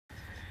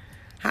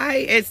Hi,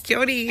 it's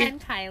Jody. And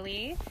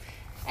Kylie.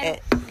 And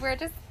we're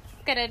just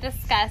going to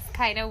discuss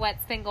kind of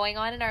what's been going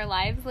on in our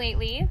lives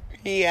lately.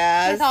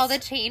 Yes. With all the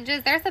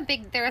changes. There were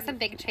some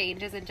big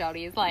changes in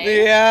Jody's life.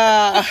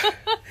 Yeah.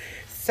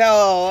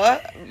 So,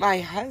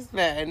 my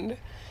husband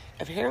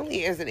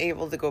apparently isn't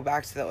able to go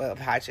back to the oil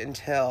patch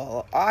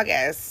until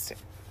August.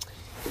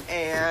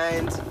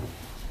 And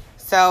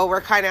so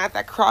we're kind of at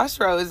that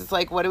crossroads. It's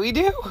like, what do we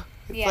do?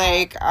 It's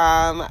like,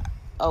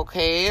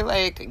 okay,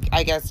 like,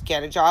 I guess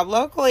get a job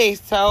locally.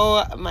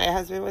 So my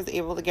husband was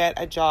able to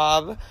get a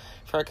job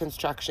for a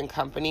construction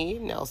company,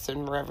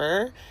 Nelson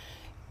River,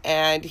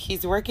 and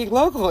he's working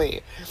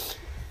locally.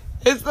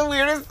 It's the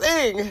weirdest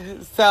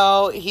thing.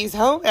 So he's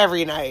home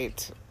every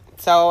night.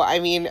 So, I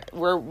mean,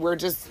 we're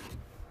just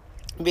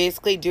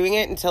basically doing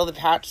it until the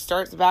patch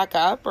starts back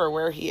up or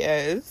where he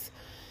is.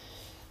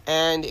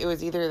 And it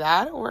was either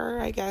that or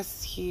I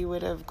guess he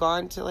would have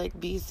gone to like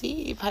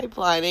BC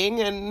pipelining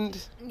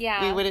and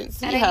we wouldn't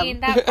see him. And I mean,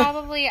 that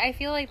probably, I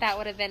feel like that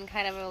would have been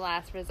kind of a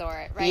last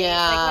resort, right?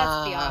 Yeah. Like,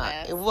 let's be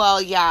honest. Well,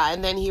 yeah.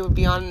 And then he would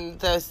be on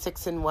the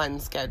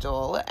 6-in-1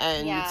 schedule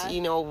and,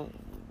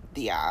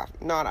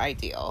 not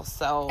ideal.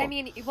 So, I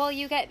mean, well,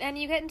 you get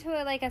into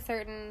a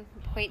certain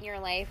point in your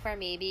life where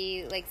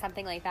maybe like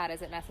something like that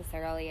isn't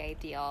necessarily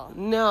ideal.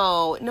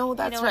 No,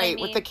 that's right. I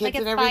mean? With the kids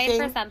and everything. It's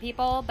fine for some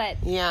people, but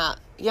yeah.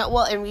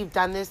 Well, and we've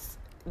done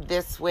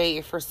this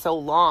way for so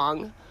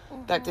long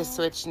that to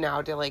switch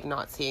now to like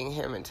not seeing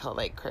him until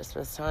like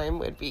Christmas time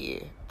would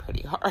be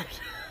pretty hard.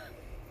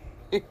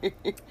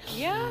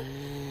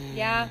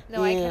 Yeah.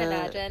 No, I can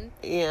imagine.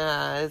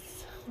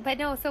 Yes. But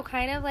no, so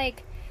kind of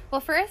like. Well,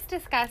 first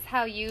discuss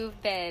how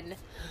you've been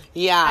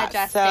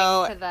adjusting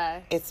to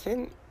the... It's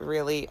been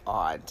really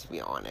odd, to be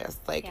honest.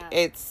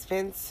 It's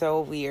been so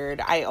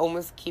weird. I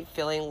almost keep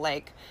feeling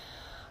like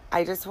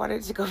I just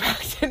wanted to go back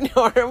to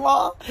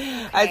normal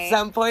at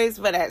some points,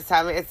 but at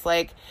some, it's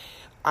like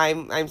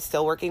I'm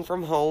still working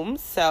from home,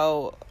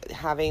 so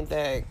having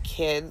the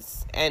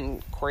kids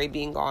and Corey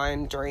being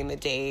gone during the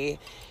day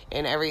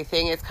and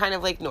everything, it's kind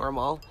of like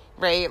normal.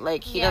 Right?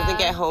 Like, he doesn't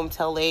get home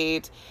till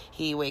late.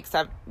 He wakes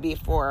up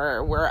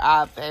before we're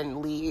up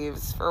and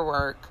leaves for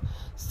work.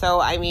 So,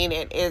 I mean,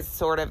 it is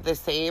sort of the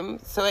same.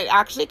 So, it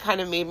actually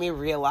kind of made me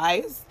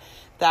realize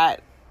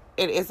that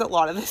it is a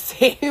lot of the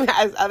same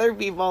as other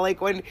people,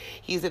 like, when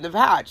he's in the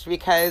patch.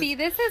 Because, see,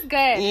 this is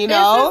good. You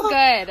know? This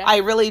is good. I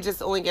really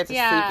just only get to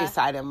sleep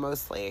beside him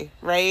mostly.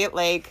 Right?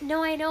 Like...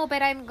 No, I know,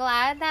 but I'm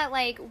glad that,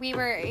 like, we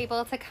were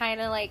able to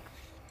kind of, like,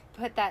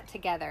 put that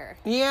together.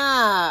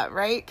 Yeah,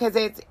 right? Because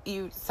it's,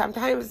 you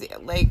sometimes,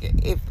 like,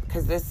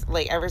 because this,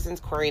 like, ever since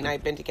Corey and I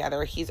have been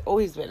together, he's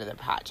always been in the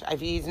patch.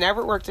 He's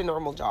never worked a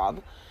normal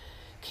job,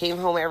 came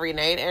home every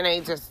night, and I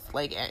just,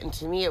 like, and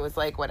to me, it was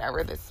like,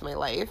 whatever, this is my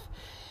life.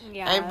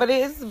 Yeah. But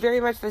it is very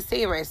much the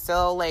same. I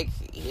still, like,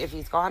 if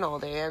he's gone all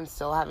day, I'm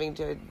still having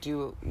to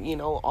do,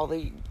 all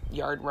the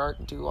yard work,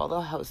 do all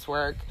the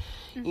housework,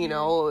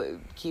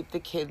 keep the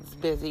kids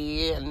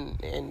busy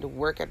and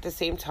work at the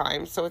same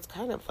time. So it's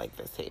kind of like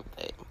the same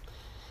thing.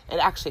 It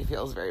actually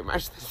feels very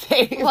much the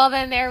same. Well,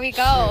 then there we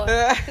go.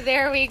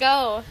 There we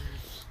go.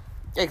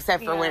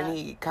 Except for when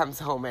he comes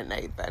home at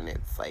night, then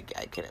it's like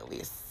I can at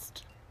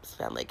least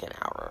spend like an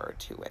hour or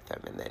two with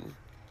him and then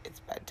it's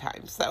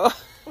bedtime. So,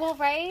 well,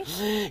 right?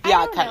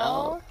 Yeah, kind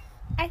of.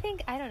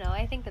 I don't know.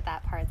 I think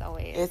that part's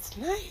always... It's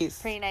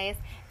nice. Pretty nice.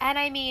 And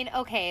I mean,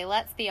 okay,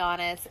 let's be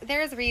honest.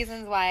 There's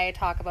reasons why I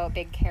talk about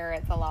big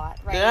carrots a lot,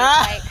 right?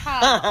 Like,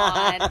 come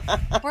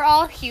on. We're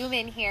all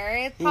human here.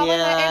 It's probably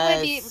it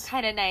would be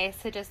kind of nice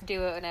to just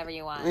do it whenever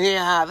you want.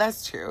 Yeah,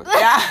 that's true.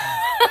 Yeah.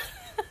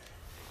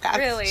 That's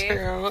really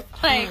true.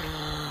 Like,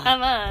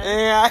 come on.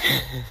 Yeah.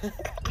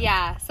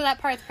 Yeah, so that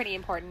part's pretty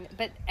important.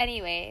 But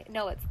anyway,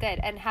 no, it's good.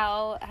 And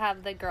how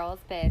have the girls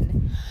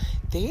been?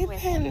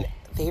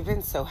 They've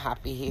been so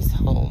happy he's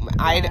home.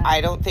 Yeah.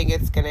 I don't think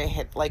it's gonna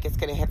hit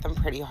them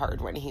pretty hard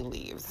when he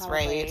leaves,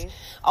 right?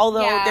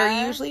 Although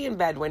they're usually in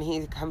bed when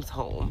he comes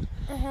home,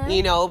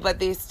 but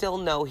they still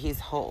know he's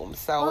home.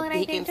 So well, and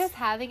I think just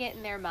having it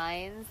in their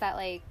minds that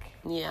I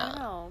don't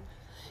know.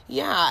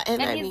 Yeah,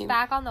 and he's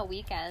back on the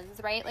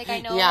weekends, right? Like, I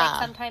know,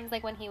 like, sometimes,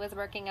 like, when he was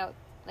working out,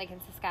 like,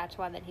 in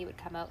Saskatchewan, then he would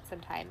come out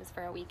sometimes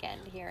for a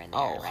weekend here and there,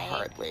 right? Oh,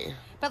 hardly.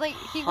 But, like,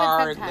 he would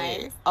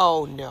sometimes.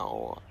 Oh,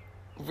 no.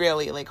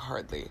 Really, like,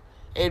 hardly.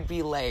 It'd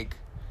be, like,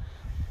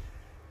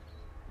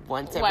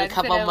 once every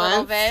couple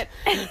months. Bit.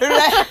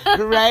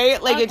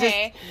 Right? Like, okay. it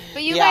just...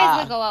 But you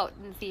guys would go out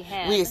and see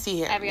him. We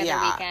see him, every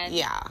other weekend.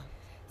 Yeah.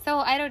 So,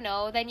 I don't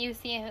know. Then you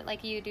see him,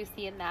 like, you do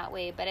see him that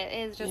way. But it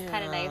is just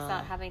kind of nice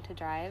not having to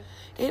drive.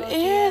 It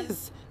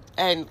is.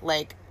 And,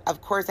 like, of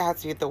course, it has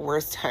to be at the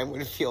worst time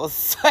when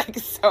fuel's, like,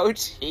 so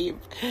cheap.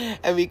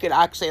 And we could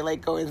actually,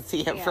 like, go and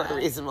see him for a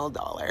reasonable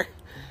dollar.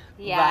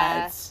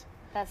 Yeah. But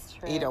that's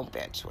true. You don't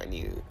bitch when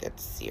you get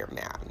to see your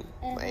man.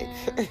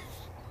 Like,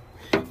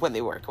 when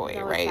they work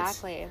away, right?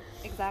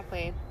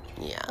 Exactly.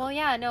 Yeah. Well,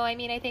 yeah, no, I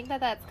mean, I think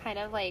that's kind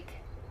of, like,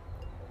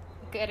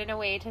 good in a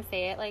way to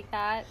say it like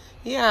that.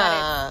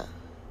 Yeah.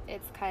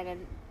 It's kind of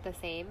the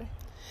same.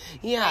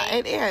 Yeah,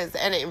 Right? it is.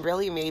 And it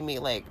really made me,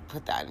 like,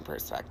 put that in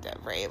perspective,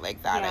 right?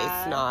 Like, that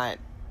Yeah. it's not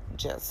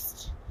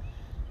just,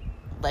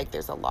 like,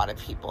 there's a lot of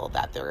people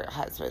that their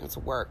husbands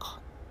work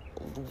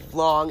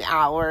long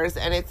hours,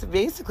 and it's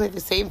basically the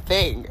same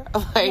thing.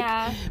 Like,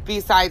 Yeah.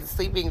 besides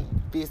sleeping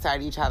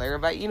beside each other.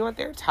 But you know what?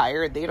 They're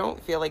tired. They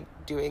don't feel like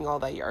doing all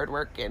that yard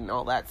work and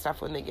all that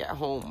stuff when they get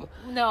home.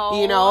 No.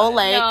 You know,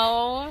 like...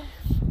 No.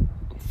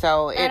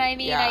 So, And I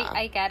mean, yeah.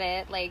 I get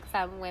it. Like,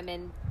 some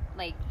women,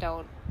 like,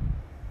 don't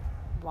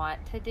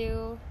want to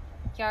do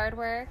yard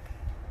work.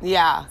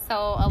 Yeah. So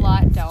a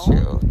lot don't.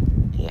 True.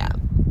 Yeah.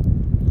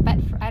 But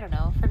I don't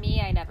know. For me,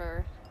 I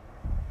never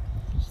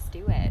just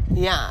do it.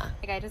 Yeah.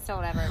 Like, I just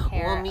don't ever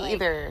care. Well, me like,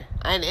 either.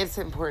 And it's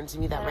important to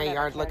me that I my don't ever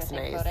yard care to looks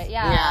think nice. about it.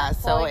 Yeah.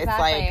 So Well, it's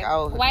exactly. like,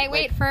 oh. Why like,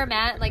 wait for a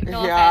man? Like,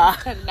 no Yeah.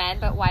 offense to men,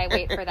 but why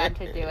wait for them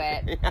to do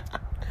it? Yeah.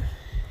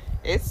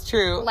 It's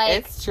true. Like,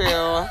 It's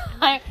true.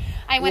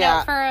 I went Yeah.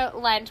 out for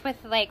lunch with,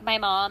 like, my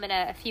mom and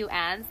a few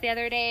aunts the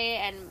other day,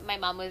 and my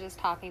mom was just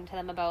talking to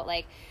them about,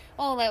 like,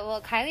 oh, like,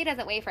 well, Kylie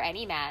doesn't wait for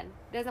any man.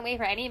 Doesn't wait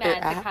for any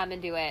man to come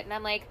and do it. And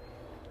I'm like,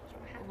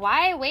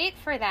 why wait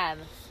for them?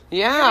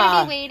 You're going to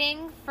Yeah. be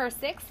waiting for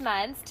 6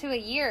 months to a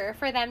year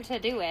for them to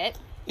do it.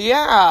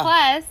 Yeah.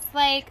 Plus,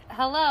 like,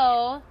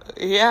 hello.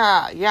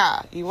 Yeah.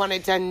 Yeah. You want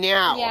it done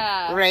now.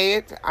 Yeah.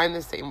 Right? I'm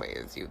the same way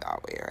as you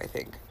that way, I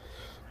think.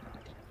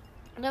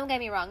 Don't get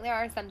me wrong. There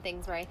are some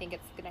things where I think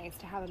it's nice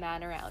to have a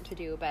man around to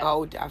do, but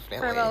Oh,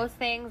 definitely. for most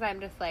things, I'm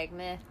just like,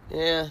 meh.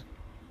 Yeah.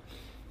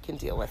 Can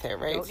deal with it,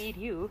 right? Don't need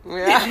you.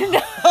 Yeah.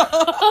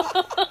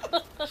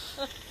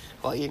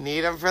 Well, you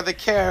need them for the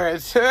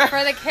carrots. For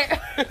the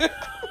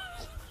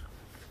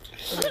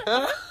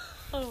oh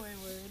my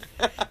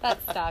word. That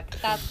stuck.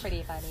 That's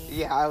pretty funny.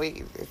 Yeah,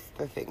 it's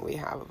the thing we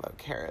have about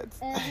carrots.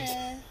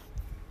 Uh-huh.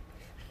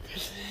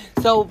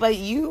 So, but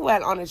you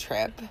went on a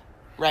trip,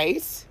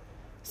 right?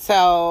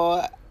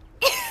 So,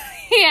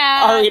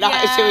 Yeah.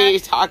 should we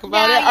talk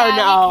about it or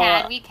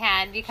yeah, no? We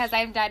can because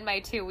I'm done my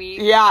 2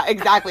 weeks. Yeah,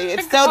 exactly.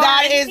 So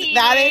that is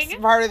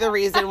Quarantining. part of the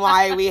reason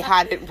why we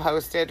hadn't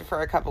posted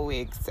for a couple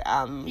weeks.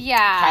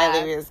 Yeah.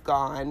 Kylie is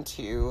gone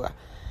to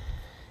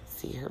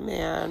see her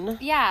man.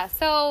 Yeah,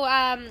 so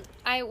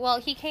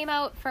he came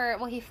out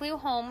he flew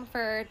home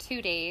for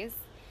 2 days,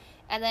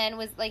 and then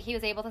he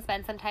was able to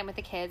spend some time with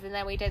the kids, and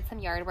then we did some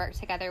yard work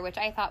together, which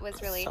I thought was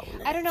really, So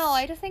nice. I don't know,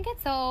 I just think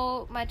it's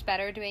so much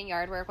better doing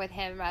yard work with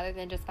him rather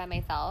than just by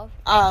myself.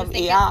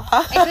 Yeah.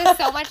 It's just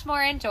so much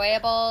more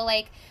enjoyable,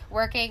 like,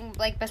 working,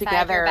 like, beside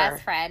Together. your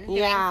best friend doing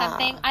Yeah.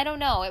 something. I don't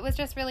know, it was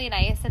just really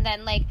nice, and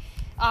then, like,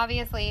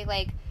 obviously,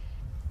 like,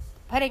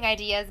 putting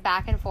ideas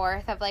back and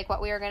forth of, like,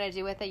 what we were going to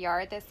do with the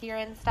yard this year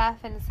and stuff.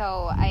 And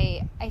so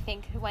I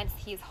think once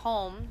he's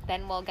home,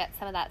 then we'll get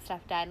some of that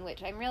stuff done,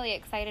 which I'm really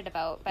excited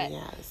about. But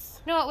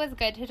Yes. no, it was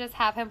good to just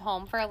have him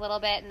home for a little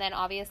bit, and then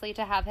obviously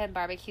to have him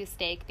barbecue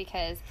steak,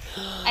 because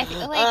I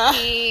feel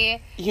like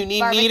You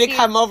need me to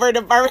come over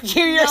to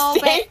barbecue your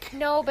steak?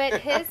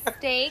 But his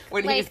steak,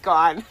 when like, he's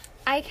gone.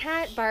 I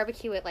can't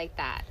barbecue it like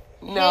that.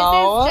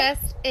 No.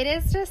 It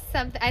is just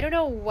something, I don't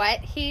know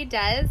what he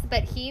does,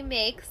 but he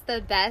makes the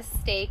best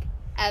steak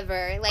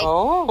ever.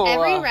 Like,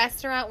 every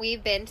restaurant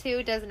we've been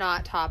to does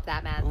not top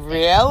that man's steak.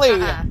 Really?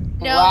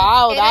 No,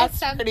 wow, it that's is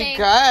something, pretty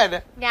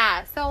good.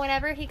 Yeah, so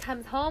whenever he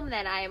comes home,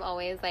 then I'm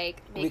always like,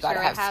 We make gotta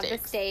sure I have have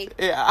steaks. the steak.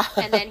 Yeah.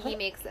 And then he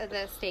makes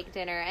the steak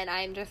dinner, and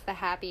I'm just the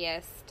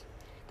happiest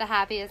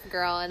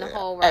girl in the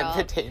whole world. And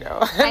potato.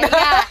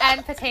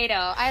 And potato.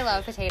 I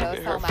love potatoes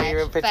so Her much.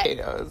 favorite but-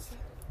 potatoes.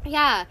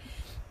 yeah.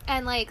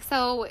 And, like,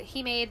 so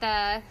he made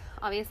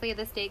obviously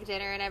the steak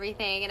dinner and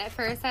everything. And at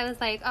first I was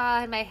like,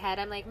 in my head,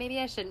 I'm like, maybe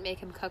I shouldn't make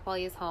him cook while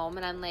he's home.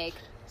 And I'm like,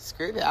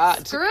 Screw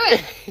that. screw it.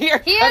 He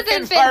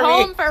hasn't been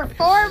home for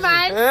 4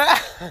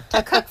 months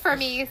to cook for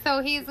me.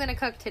 So he's going to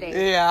cook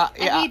today. Yeah.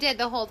 And he did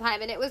the whole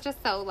time. And it was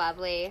just so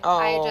lovely.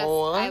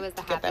 Oh, I was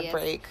the get happiest. that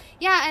break.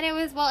 Yeah. And it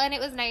was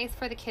nice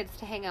for the kids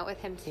to hang out with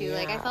him too. Yeah.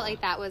 Like, I felt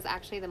like that was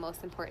actually the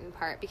most important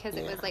part, because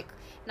it was like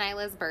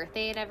Nyla's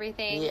birthday and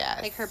everything.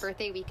 Yes. Like her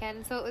birthday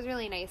weekend. So it was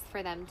really nice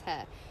for them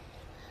to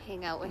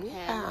hang out with him.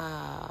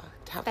 Yeah.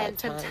 Have Spend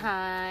that some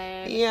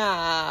time.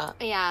 Yeah.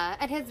 Yeah.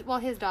 And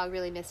his dog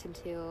really missed him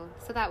too.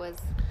 So that was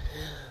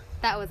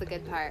a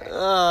good part.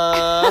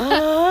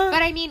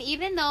 But I mean,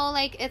 even though,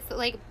 like, it's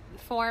like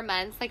 4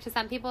 months, like, to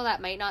some people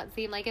that might not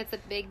seem like it's a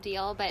big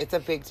deal, but it's a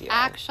big deal.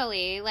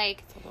 actually,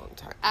 like, It's a long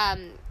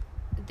time.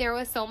 there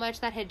was so much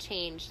that had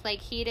changed. Like,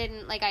 he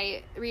didn't, like,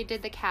 I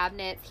redid the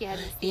cabinets. He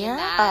hadn't seen Yeah.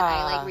 that.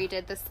 I, like,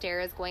 redid the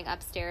stairs going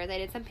upstairs. I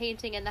did some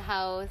painting in the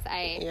house.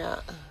 Yeah.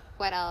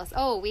 What else?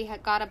 Oh, we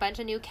had got a bunch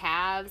of new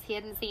calves. He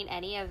hadn't seen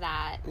any of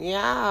that.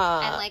 Yeah.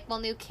 And, like,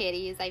 new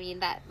kitties. I mean,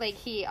 that, like,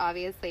 he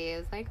obviously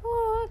is like,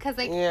 oh, because,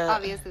 like,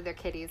 obviously they're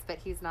kitties, but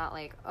he's not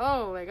like,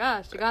 oh my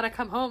gosh, you gotta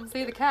come home,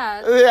 see the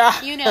cat.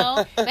 Yeah. You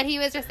know? But he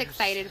was just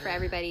excited for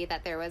everybody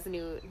that there was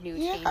new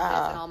changes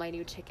and all my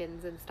new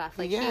chickens and stuff.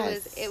 Like,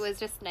 it was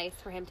just nice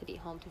for him to be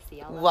home to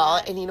see all of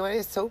that. And you know what?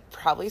 It's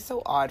probably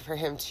so odd for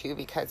him too,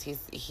 because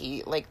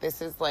he like,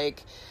 this is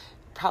like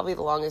probably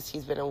the longest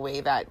he's been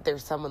away that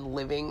there's someone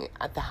living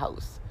at the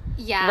house.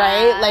 Yeah.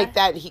 Right? Like,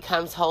 that he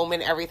comes home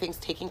and everything's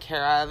taken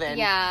care of. And,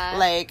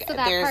 like, so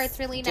that there's part's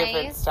really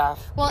different nice.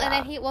 stuff. Well, and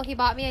then he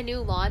bought me a new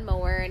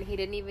lawnmower, and he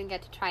didn't even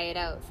get to try it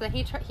out. So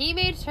he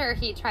made sure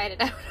he tried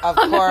it out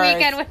on the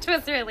weekend, which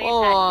was really nice.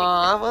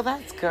 Aw, well,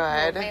 that's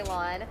good. My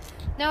lawn.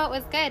 No, it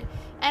was good.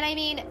 And, I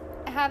mean,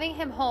 having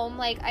him home,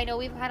 like, I know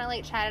we've kind of,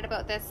 like, chatted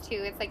about this, too.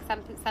 It's, like,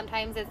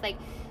 sometimes it's, like,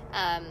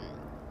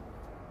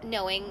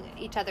 knowing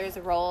each other's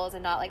roles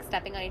and not like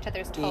stepping on each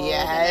other's toes,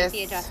 yes. and like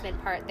the adjustment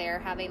part there,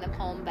 having them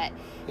home. But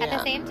at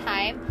the same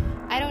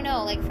time, I don't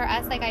know, like for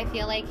us, like I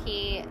feel like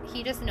he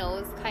just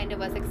knows kind of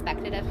what's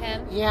expected of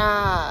him.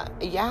 Yeah.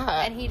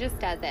 And he just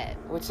does it.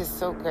 Which is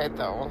so good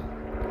though.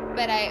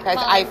 But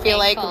I feel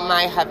like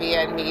my hubby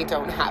and me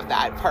don't have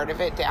that part of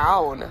it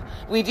down.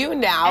 We do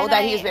now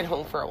that he's been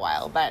home for a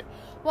while, but.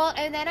 Well,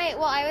 and then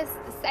I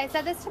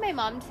said this to my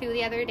mom too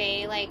the other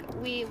day. Like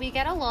we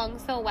get along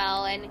so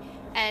well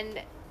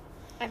and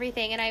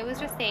everything, and I was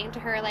just saying to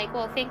her, like,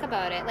 well, think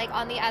about it. Like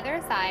on the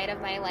other side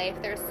of my life,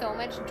 there's so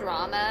much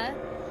drama.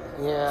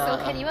 Yeah.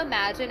 So can you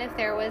imagine if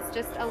there was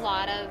just a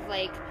lot of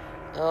like.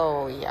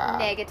 Oh yeah.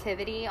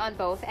 Negativity on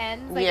both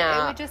ends. Like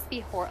it would just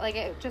be like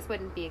it just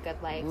wouldn't be a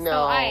good life. No.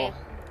 So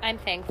I'm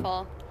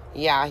thankful.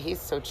 Yeah, he's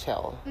so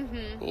chill.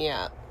 Mm-hmm.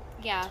 Yeah.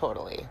 Yeah.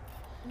 Totally.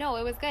 No,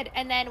 it was good.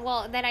 And then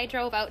I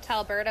drove out to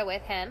Alberta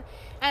with him.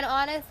 And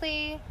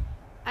honestly,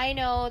 I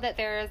know that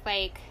there's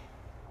like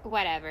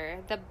whatever.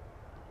 The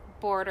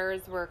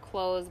borders were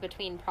closed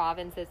between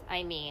provinces.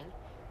 I mean,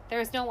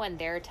 there's no one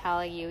there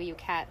telling you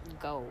can't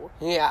go.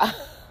 Yeah.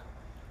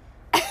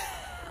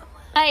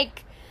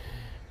 Like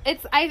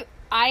it's I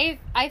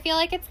feel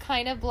like it's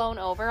kind of blown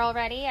over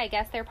already. I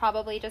guess they're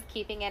probably just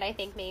keeping it, I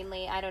think,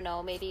 mainly, I don't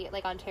know, maybe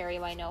like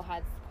Ontario I know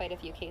has quite a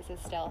few cases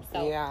still.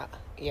 So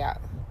Yeah.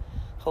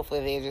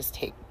 Hopefully they just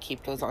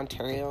keep those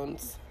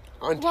Ontarians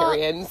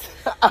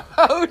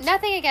out.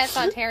 Nothing against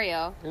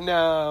Ontario.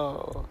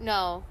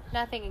 No,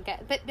 nothing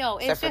against. But no,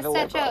 it's except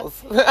just such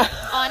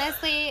a.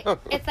 Honestly,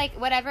 it's like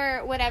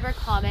whatever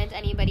comment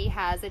anybody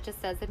has, it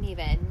just doesn't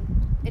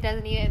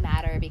even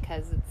matter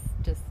because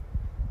it's just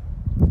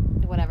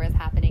whatever is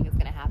happening is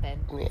gonna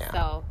happen. Yeah.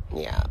 So.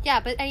 Yeah.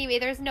 But anyway,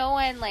 there's no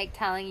one like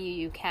telling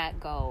you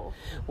can't go.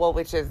 Well,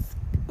 which is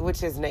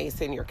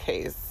nice in your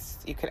case.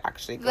 You could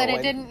actually go. But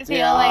it didn't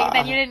feel like,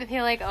 then you didn't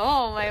feel like,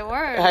 oh my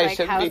word, like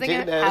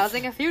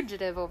housing a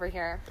fugitive over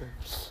here.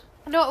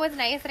 No, it was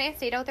nice, and I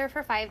stayed out there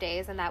for 5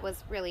 days, and that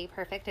was really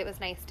perfect. It was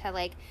nice to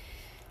like,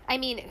 I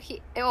mean,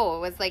 it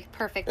was like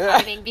perfect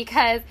timing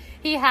because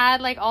he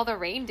had like all the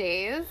rain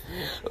days.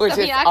 Which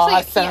is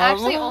awesome. He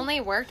actually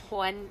only worked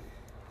one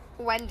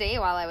day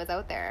while I was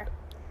out there.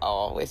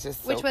 Oh, which was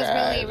good.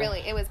 Really,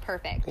 it was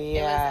perfect. Yes.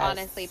 It was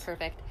honestly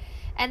perfect.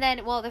 And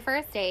then, well, the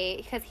first day,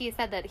 because he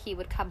said that he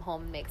would come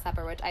home and make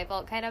supper, which I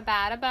felt kind of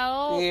bad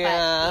about,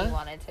 but he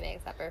wanted to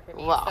make supper for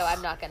me, so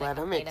I'm not going to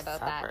complain about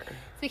that. So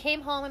we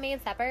came home and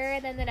made supper,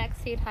 and then the next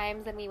few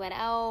times, then we went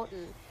out,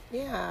 and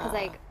because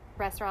like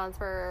restaurants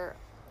were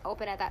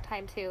open at that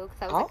time too, because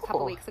that was like a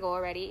couple weeks ago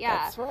already. Yeah,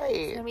 that's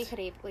right. So then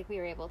we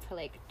were able to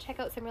like check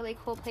out some really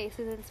cool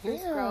places in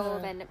Spruce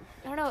Grove, and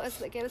I don't know,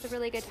 it was a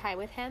really good time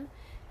with him.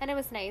 And it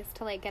was nice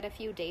to like get a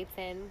few dates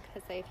in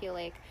because I feel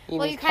like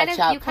you kind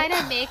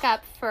of make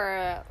up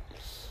for.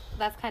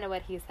 That's kind of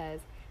what he says.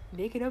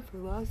 Making up for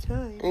lost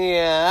time.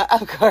 Yeah,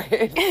 of course.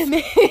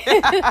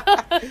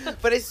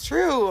 But it's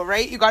true,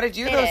 right? You got to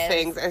do those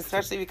things,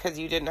 especially because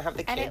you didn't have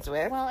the kids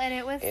with. Well, and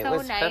it was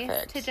so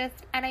nice to just.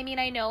 And I mean,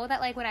 I know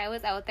that like when I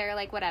was out there,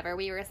 like whatever,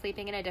 we were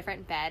sleeping in a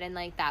different bed, and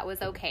like that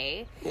was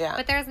okay. Yeah.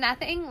 But there's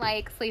nothing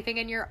like sleeping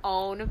in your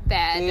own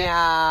bed.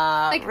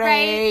 Yeah. Like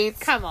right?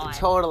 Come on.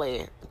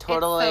 Totally. It's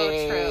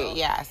so true.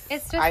 Yes.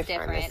 It's just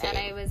different, and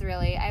I was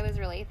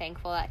really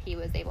thankful that he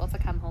was able to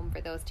come home for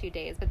those 2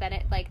 days. But then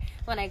it like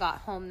when I got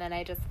home, then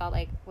I just felt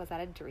like, was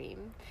that a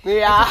dream?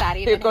 Yeah, like, did that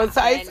even it goes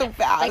by so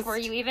fast. Like, were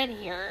you even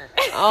here?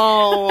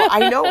 Oh,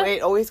 I know,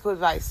 it always goes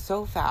by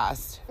so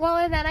fast. Well,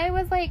 and then I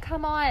was like,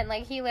 come on,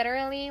 like he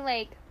literally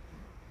like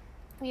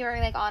we were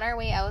like on our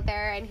way out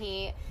there, and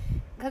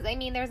because I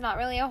mean, there's not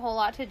really a whole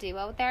lot to do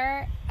out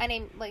there,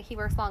 and like he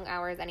works long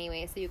hours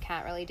anyway, so you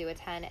can't really do a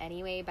 10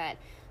 anyway, but.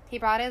 He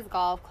brought his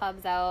golf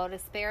clubs out, a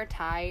spare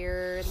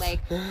tire,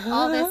 like,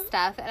 all this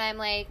stuff. And I'm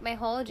like, my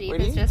whole Jeep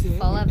is just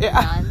full of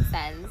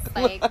nonsense.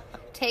 Like,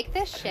 take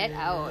this shit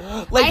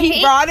out. Like,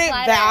 he brought it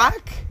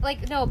back?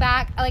 Like, no,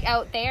 back, like,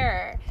 out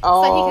there.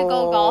 So he could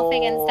go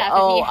golfing and stuff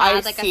if he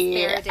had, like, a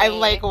spare day. I'm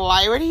like,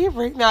 why would he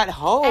bring that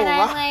home? And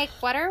I'm like,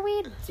 what are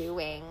we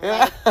doing?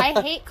 Like,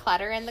 I hate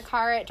clutter in the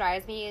car. It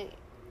drives me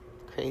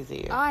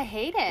crazy. Oh, I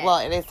hate it. Well,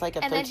 and it's like a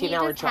 13-hour drive. And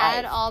then he just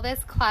had all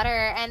this clutter,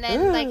 and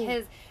then, like,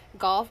 his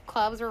golf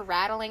clubs were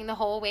rattling the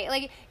whole way.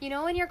 Like, you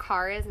know when your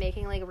car is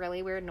making like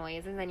really weird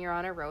noises and you're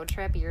on a road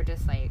trip, you're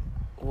just like,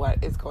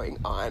 what is going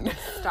on?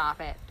 Stop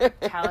it.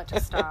 Tell it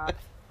to stop.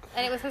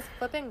 And it was his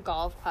flipping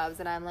golf clubs,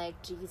 and I'm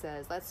like,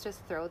 Jesus, let's just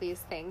throw these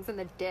things in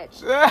the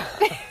ditch.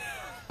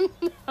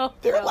 No,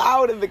 they're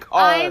loud in the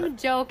car. I'm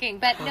joking,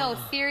 but no,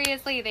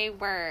 seriously, they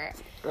were.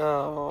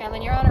 Oh. And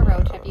when you're on a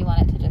road trip, you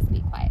want it to just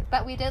be quiet.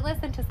 But we did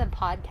listen to some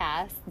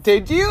podcasts.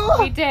 Did you?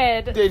 We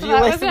did. Did So you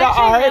that listen was to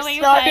actually ours? really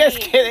No, I'm funny. just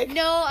kidding.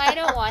 No, I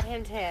don't want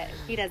him to.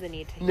 He doesn't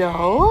need to.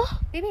 No?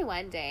 Maybe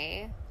one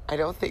day. I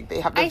don't think they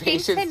have the I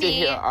think patience to me,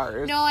 hear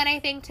ours. no, and I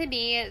think to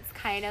me, it's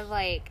kind of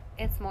like,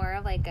 it's more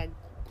of like a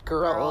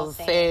Girls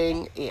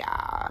thing.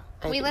 Yeah.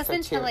 We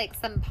listened to like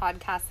some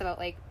podcasts about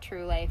like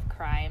true life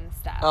crime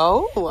stuff.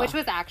 Oh. Which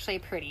was actually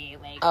pretty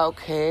like.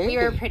 Okay. We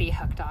were pretty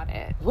hooked on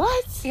it.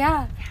 What?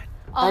 Yeah.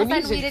 All of a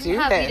I sudden need we to didn't do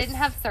have this. we didn't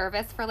have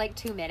service for like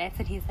 2 minutes,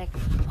 and he's like,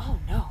 "Oh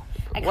no,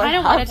 I What kind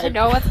of wanted to happened?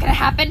 know what's gonna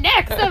happen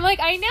next." I'm like,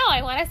 "I know,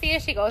 I want to see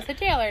if she goes to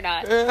jail or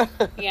not."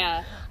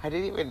 Yeah. I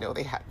didn't even know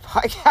they had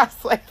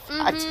podcasts like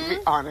that, to be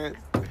honest.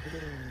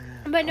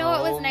 But no,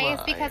 it was Oh, nice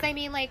my. because I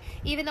mean, like,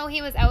 even though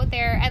he was out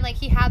there and like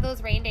he had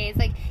those rain days,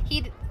 like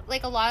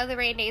like a lot of the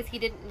rain days he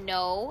didn't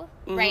know,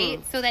 right?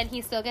 So then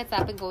he still gets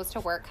up and goes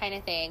to work, kind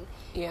of thing.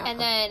 Yeah. And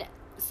then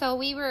so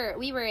we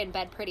were in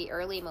bed pretty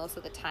early most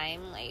of the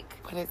time, like.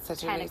 But it's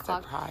such a 10 nice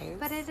o'clock. surprise.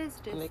 But it is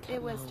when they just come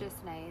it was home. just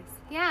nice.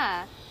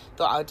 Yeah.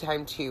 The odd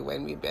time too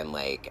when we've been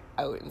like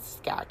out in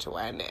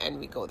Saskatchewan and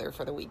we go there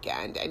for the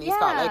weekend and he's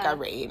got like Yeah. a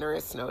rain or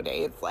a snow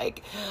day. It's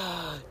like,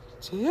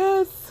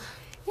 yes.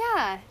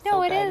 Yeah. So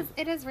No, it good. is.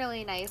 It is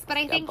really nice. But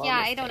I That think, bonus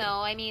I don't day. know.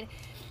 I mean,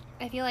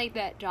 I feel like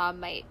that job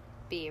might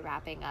be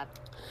wrapping up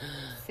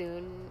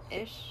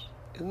soon-ish.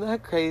 Isn't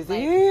that crazy?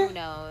 Like, who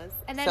knows?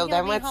 And then So he'll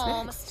then be what's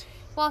home. next?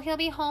 Well, he'll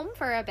be home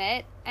for a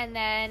bit, and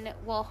then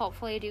we'll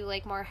hopefully do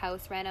like more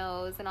house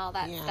renos and all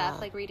that Yeah. stuff,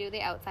 like redo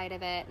the outside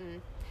of it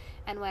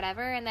and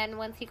whatever. And then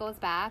once he goes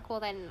back, well,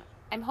 then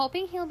I'm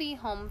hoping he'll be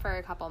home for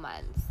a couple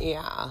months.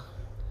 Yeah.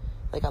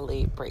 Like a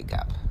late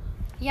breakup.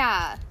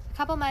 Yeah, a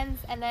couple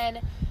months, and then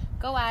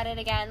go at it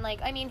again. Like,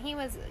 I mean, he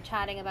was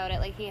chatting about it,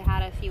 like he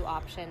had a few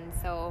options,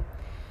 so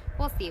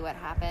we'll see what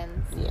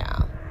happens. Yeah.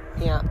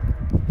 Yeah.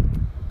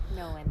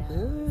 No one knows.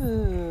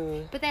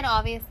 Ooh. But then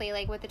obviously,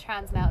 like with the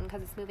Trans Mountain,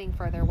 because it's moving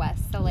further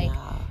west, so like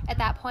Yeah. at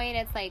that point,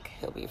 it's like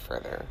He'll be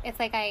further. it's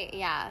like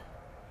And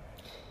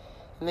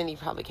then you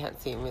probably can't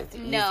see him as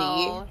easy.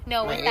 no,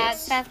 with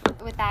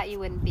right? that you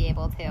wouldn't be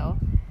able to.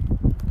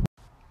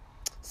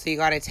 So you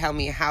got to tell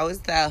me, how is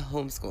the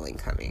homeschooling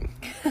coming?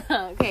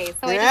 Okay,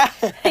 so I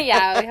just,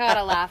 yeah, we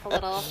gotta laugh a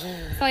little.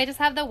 So I just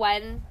have the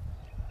one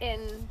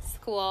in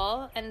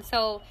school, and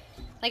so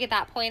like at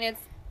that point,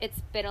 it's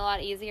been a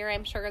lot easier,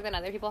 I'm sure, than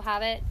other people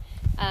have it.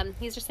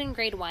 He's just in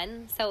grade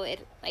 1, so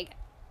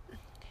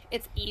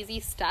it's easy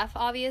stuff,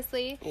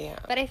 obviously. Yeah.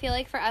 But I feel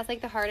like for us,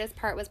 like the hardest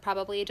part was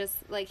probably just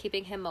like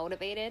keeping him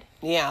motivated.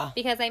 Yeah.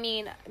 Because I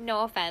mean,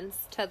 no offense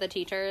to the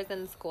teachers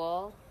in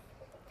school,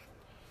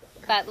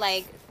 but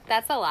like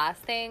that's the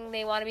last thing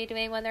they want to be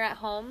doing when they're at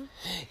home.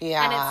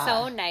 Yeah. And it's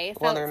so nice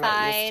Well, they're not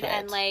used outside to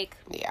and it. like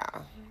Yeah.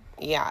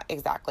 Yeah,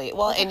 exactly.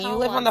 Well, and you Hal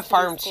live on the wants to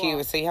do farm school.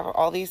 too, so you have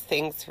all these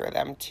things for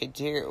them to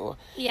do.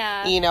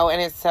 yeah. You know,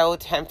 and it's so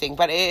tempting,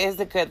 but it is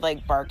a good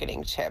like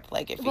bargaining chip.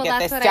 Like if you Well, get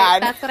that's this what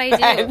done, that's what I do.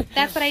 then-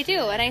 That's what I do.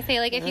 And I say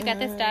like if you get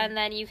this done,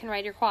 then you can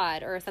ride your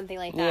quad or something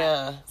like that.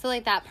 Yeah. So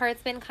like that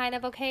part's been kind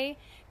of okay.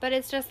 But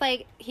it's just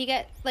like he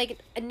gets like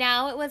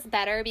now it was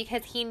better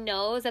because he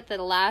knows that the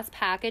last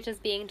package is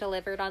being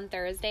delivered on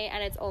Thursday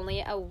and it's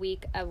only a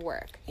week of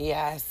work.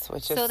 Yes,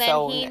 which is So then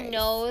so he nice.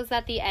 knows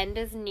that the end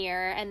is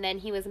near, and then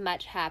he was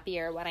much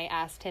happier when I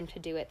asked him to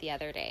do it the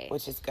other day.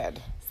 Which is good.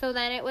 So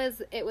then it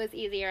was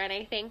easier, and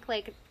I think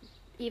like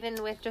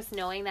even with just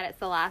knowing that it's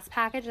the last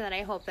package, then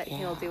I hope that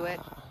he'll do it.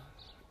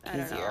 I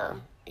don't Easier.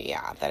 know.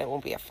 Yeah, that it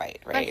won't be a fight,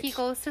 right? But he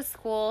goes to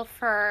school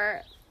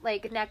for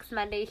like next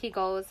Monday. He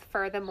goes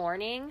for the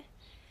morning.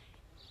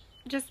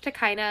 Just to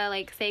kind of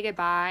like say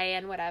goodbye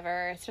and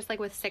whatever. It's just like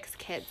with 6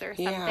 kids or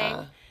something.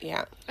 Yeah.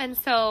 Yeah. And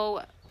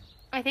so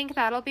I think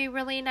that'll be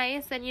really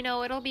nice. And, you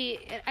know,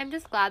 I'm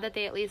just glad that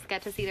they at least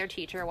get to see their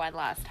teacher one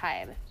last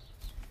time.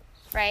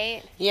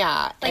 Right?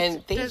 Yeah, Like,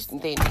 and they just-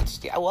 need to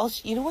do. Well,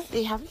 you know what?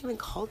 They haven't even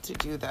called to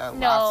do the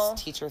No.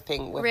 last teacher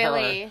thing with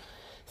Really? her.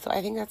 So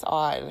I think that's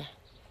odd.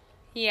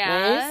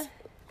 Yeah. Right?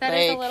 That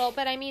is a Like- little,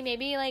 but I mean,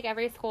 maybe like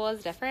every school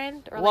is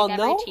different, or Well, like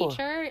every no.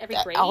 teacher, every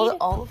grade. All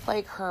of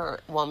like her.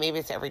 Well, maybe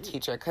it's every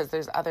teacher because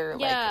there's other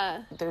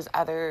Yeah. like there's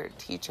other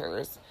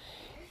teachers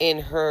in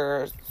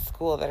her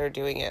school that are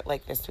doing it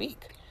like this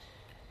week.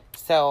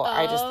 So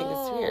I just think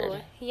it's weird.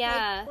 Oh,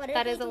 yeah, Like, what are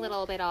that they is a doing?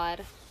 little bit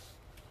odd.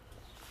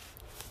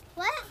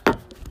 What?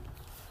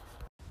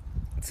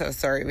 So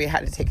sorry, we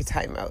had to take a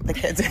time out. The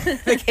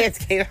kids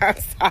came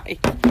outside.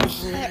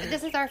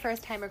 This is our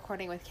first time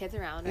recording with kids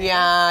around, right?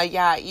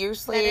 Yeah.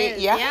 Usually, That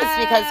is, yes, yeah.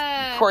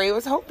 because Corey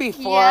was home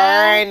before,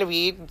 Yeah. and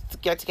we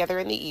get together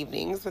in the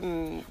evenings.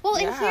 And Well,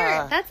 yeah. and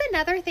here, that's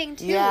another thing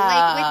too. Yeah.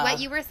 Like with what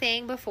you were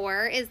saying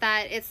before, is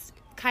that it's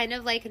kind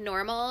of like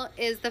normal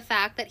is the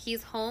fact that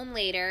he's home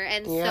later,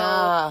 and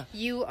Yeah. so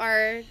you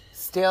are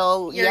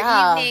Still, your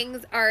yeah,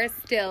 evenings are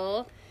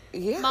still,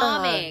 yeah,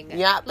 momming.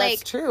 Yeah, that's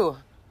Like, true.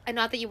 and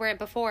not that you weren't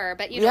before,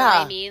 but you know Yeah.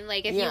 what I mean.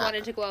 Like if you Yeah.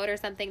 wanted to go out or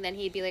something, then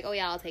he'd be like, "Oh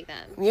yeah, I'll take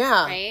them."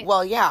 Yeah. Right?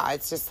 Well, yeah.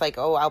 It's just like,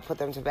 oh, I'll put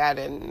them to bed,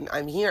 and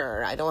I'm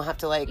here. I don't have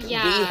to like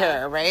Yeah. be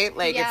here, right?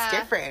 Like Yeah. it's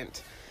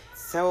different.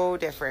 so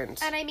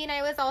different. And I mean,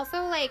 I was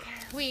also like,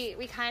 we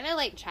kind of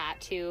like chat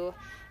too,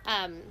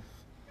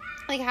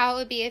 like how it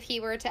would be if he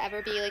were to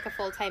ever be like a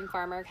full-time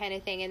farmer kind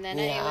of thing. And then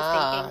I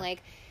was thinking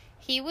like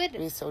he would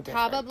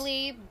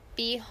probably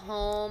be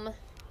home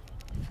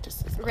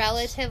just as much.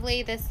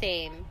 Relatively the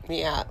same.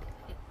 Yeah.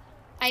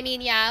 I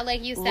mean, yeah,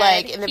 like you said,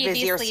 like in the he'd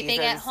busier be sleeping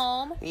seasons. at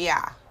home.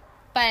 Yeah.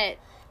 But...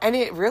 And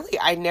it really,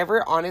 I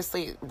never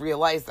honestly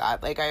realized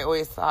that. Like, I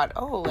always thought,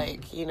 oh,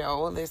 like, you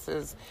know, this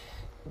is...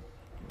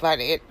 But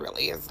it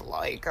really is,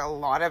 like, a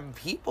lot of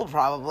people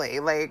probably,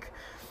 like,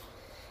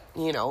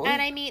 you know.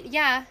 And I mean,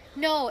 yeah.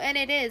 No, and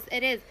it is.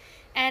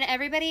 And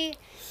everybody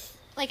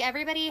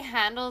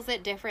handles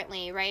it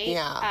differently, right?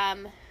 Yeah.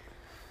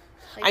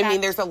 Like I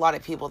mean, there's a lot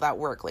of people that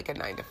work, like, a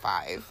 9 to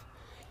 5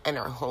 and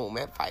are home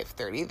at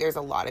 5:30. There's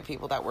a lot of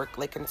people that work,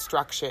 like,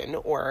 construction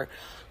or,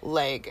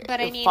 like,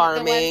 but I mean,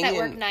 farming. The ones that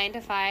work 9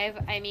 to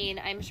 5, I mean,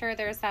 I'm sure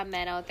there's some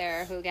men out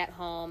there who get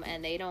home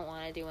and they don't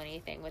want to do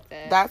anything with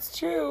the... That's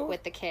true.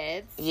 With the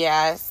kids.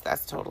 Yes,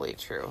 that's totally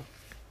true.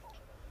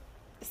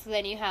 So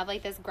then you have,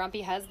 like, this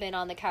grumpy husband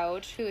on the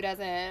couch who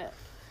doesn't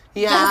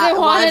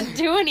want to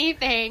do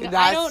anything.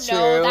 I don't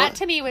know. True. That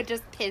to me would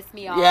just piss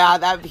me off. Yeah,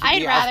 that'd be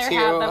I'd rather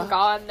have them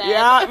gone then.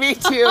 Yeah, me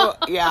too.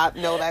 Yeah,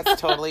 no,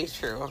 that's totally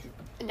true.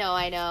 No,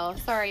 I know.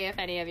 Sorry if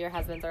any of your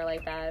husbands are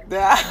like that.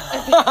 Yeah.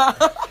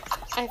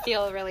 I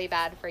feel really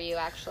bad for you,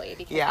 actually,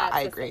 because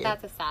I agree.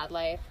 That's a sad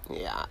life.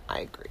 Yeah, I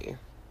agree.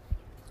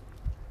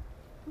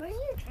 What are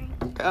you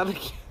drinking?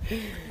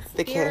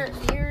 The kid.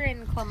 Beer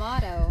in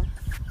Clamato.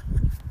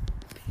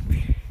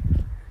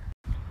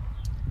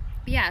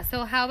 Yeah,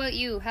 so how about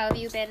you? How have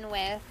you been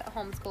with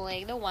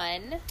homeschooling the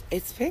one?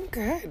 It's been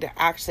good,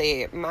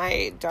 actually.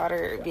 My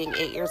daughter being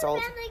 8 years old.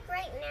 Like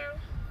right now.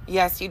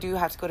 Yes, you do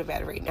have to go to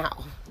bed right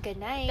now. Good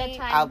night.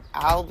 Bedtime.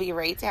 I'll be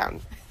right down.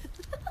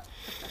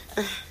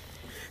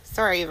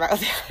 Sorry about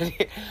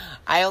that.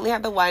 I only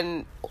have the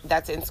one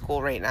that's in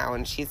school right now,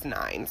 and she's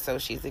 9, so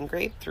she's in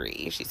grade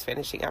 3. She's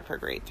finishing up her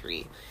grade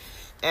 3.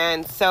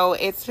 And so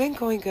it's been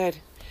going good.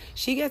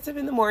 She gets up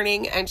in the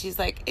morning, and she's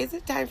like, is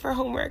it time for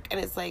homework? And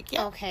it's like,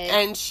 yeah. Okay.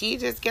 And she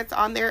just gets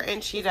on there,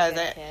 and she does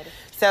it. Kid.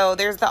 So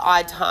there's the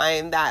odd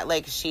time that,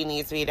 like, she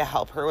needs me to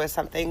help her with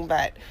something,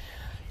 but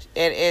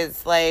it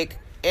is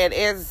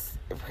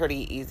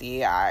pretty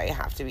easy, I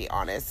have to be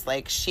honest.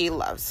 Like, she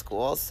loves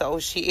school, so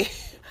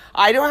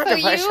I don't have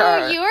to push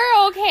her.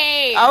 You're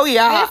okay. Oh,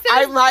 yeah.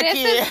 I'm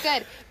lucky. This is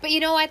good. But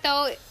you know what,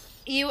 though?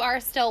 You are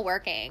still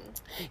working.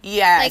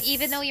 Yes. Like,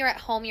 even though you're at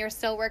home, you're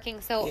still working.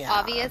 So,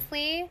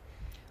 obviously,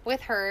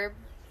 with her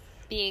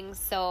being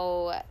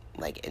so...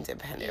 like,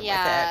 independent with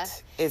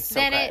it is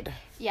so good.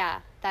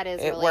 That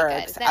is it really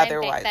works. good.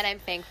 Then I'm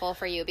thankful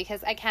for you,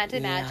 because I can't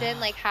imagine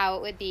like how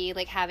it would be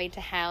like having to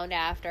hound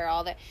after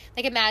all the,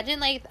 like, imagine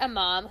like a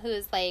mom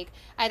who's like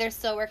either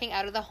still working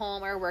out of the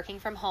home or working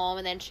from home,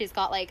 and then she's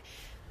got like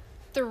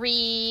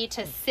 3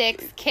 to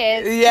 6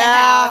 kids.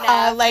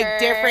 Yeah, like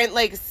different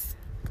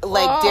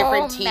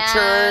different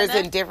teachers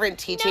and different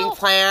teaching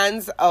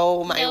plans.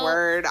 Oh my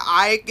word.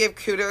 I give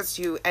kudos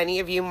to any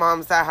of you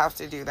moms that have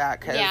to do that,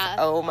 because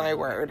oh my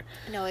word.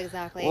 No,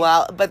 exactly.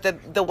 Well, but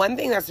the one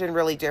thing that's been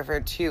really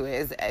different too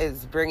is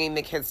bringing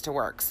the kids to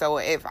work. So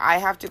if I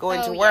have to go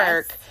into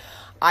work,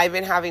 I've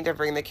been having to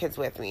bring the kids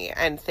with me,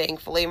 and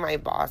thankfully my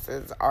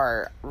bosses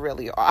are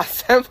really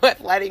awesome with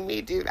letting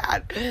me do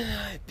that.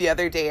 The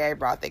other day I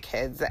brought the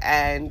kids,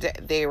 and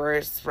they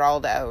were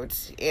sprawled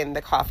out in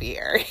the coffee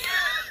area.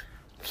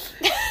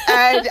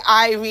 And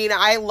I mean,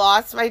 I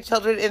lost my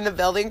children in the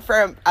building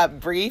for a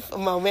brief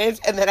moment,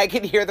 and then I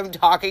could hear them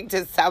talking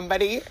to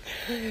somebody.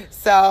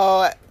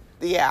 So,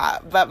 yeah,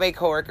 but my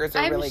coworkers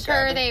are really good.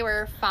 I'm sure they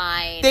were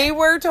fine. They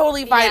were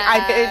totally fine. Yeah.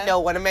 I didn't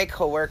know one of my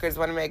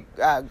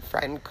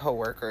friend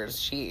coworkers,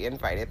 she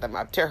invited them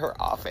up to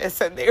her office,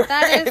 and they were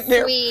in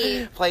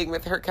there playing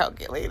with her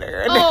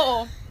calculator.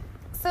 Oh,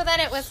 so then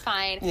it was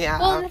fine. Yeah.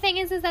 Well, the thing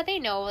is that they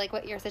know like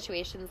what your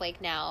situation's like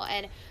now,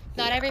 and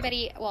not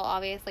everybody. Well,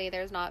 obviously,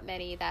 there's not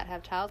many that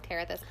have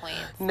childcare at this point.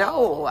 So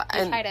no,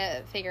 and try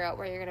to figure out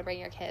where you're going to bring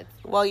your kids.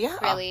 Well, yeah,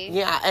 really,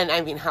 yeah. And I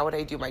mean, how would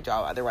I do my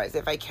job otherwise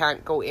if I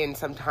can't go in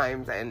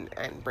sometimes and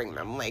bring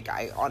them? Like,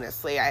 I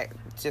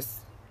just,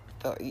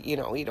 you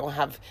don't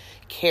have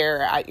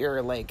care at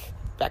your like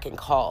beck and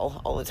call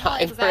all the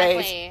time,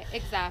 right?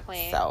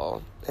 Exactly.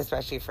 So,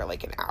 especially for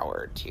like an hour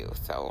or two.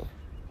 So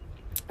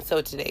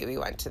today we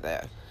went to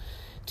the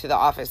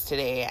office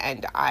today,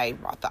 and I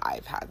brought the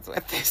iPads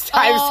with this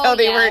time, so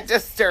they weren't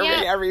disturbing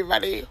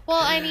everybody.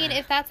 Well, I mean,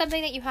 if that's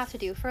something that you have to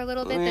do for a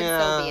little bit, then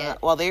so be it.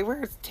 Well, they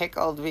were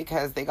tickled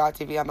because they got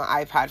to be on the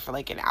iPad for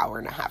like an hour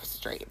and a half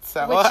straight.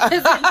 So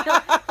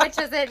which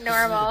isn't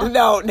normal.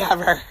 No,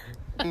 never.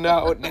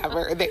 No,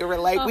 never. They were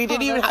like, we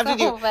didn't even have to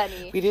do.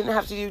 Funny. We didn't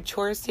have to do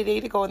chores today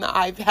to go on the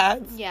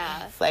iPads.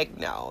 Yeah. It's like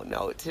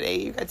no. Today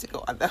you got to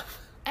go on them.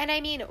 And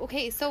I mean,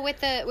 okay, so with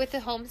the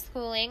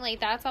homeschooling, like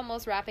that's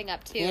almost wrapping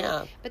up too.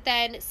 Yeah. But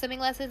then swimming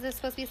lessons is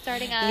supposed to be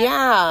starting up.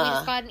 Yeah. We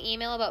just got an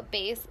email about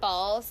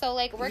baseball. So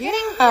like we're Yeah.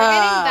 getting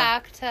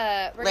back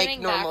to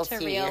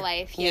normalcy. real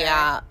life here.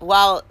 Yeah.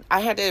 Well,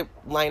 I had to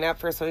line up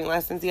for swimming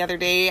lessons the other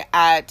day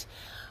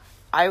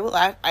I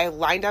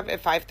lined up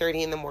at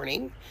 5:30 in the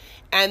morning,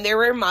 and there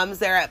were moms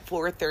there at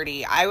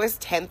 4:30. I was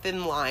 10th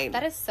in line.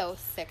 That is so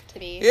sick to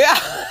me. Yeah.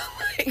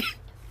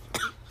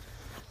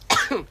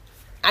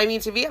 I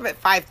mean, to be up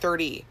at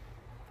 5:30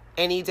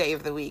 any day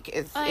of the week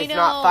is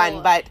not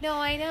fun, but no,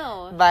 I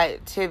know.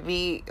 But to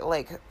be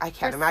like, I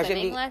can't imagine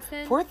being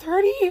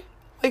 4:30.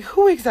 Like,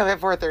 who wakes up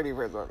at 4:30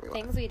 for swimming?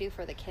 Things we do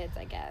for the kids,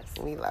 I guess.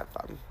 We love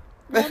them.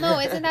 Well, no,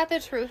 isn't that the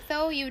truth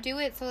though? You do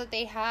it so that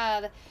they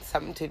have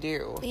something to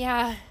do.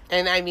 Yeah.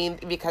 And I mean,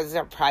 because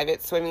they're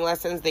private swimming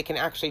lessons, they can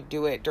actually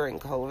do it during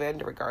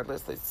COVID,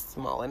 regardless. It's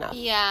small enough.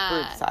 Yeah,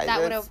 group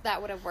sizes.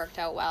 that would have worked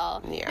out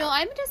well. Yeah. No,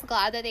 I'm just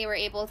glad that they were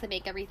able to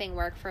make everything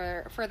work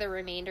for the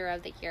remainder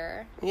of the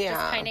year. Yeah.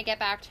 Just kind of get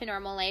back to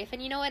normal life,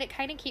 and you know what? It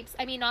kind of keeps.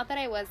 I mean, not that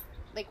I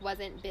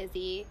wasn't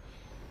busy.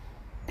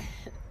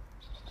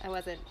 I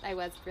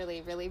was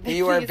really, really busy.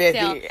 You were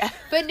busy.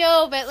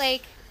 Still. But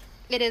like,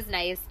 it is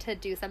nice to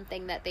do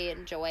something that they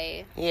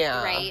enjoy.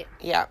 Yeah. Right?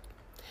 Yeah.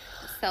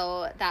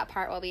 So that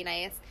part will be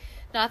nice.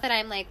 Not that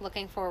I'm like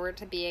looking forward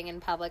to being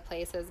in public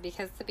places,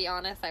 because to be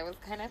honest, I was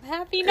kind of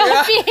happy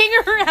not being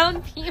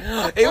around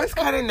people. It was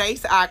kind of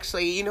nice,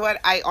 actually. You know what?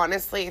 I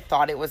honestly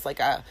thought it was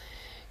like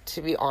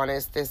to be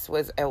honest, this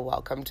was a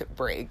welcome to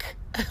break,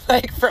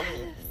 like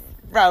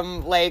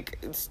from like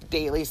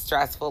daily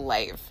stressful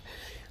life.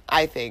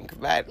 I think,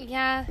 but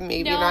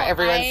maybe not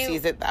everyone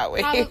sees it that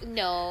way.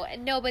 No,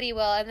 nobody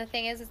will. And the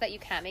thing is that you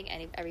can't make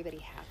everybody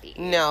happy.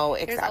 No,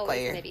 exactly. There's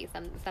always going to be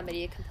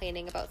somebody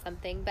complaining about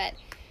something, but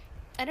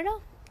I don't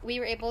know. We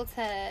were able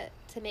to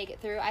make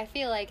it through. I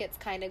feel like it's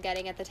kind of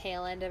getting at the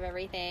tail end of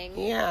everything.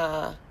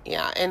 Yeah,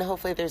 and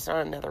hopefully there's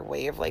not another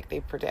wave like they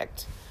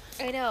predict.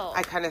 I know.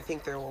 I kind of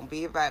think there won't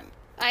be, but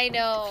I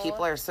know.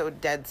 People are so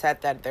dead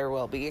set that there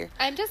will be.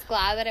 I'm just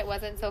glad that it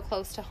wasn't so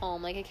close to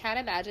home. Like, I can't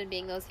imagine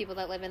being those people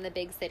that live in the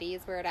big cities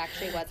where it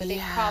actually was a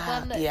big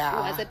problem, that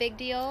was a big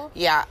deal.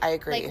 Yeah, I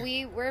agree.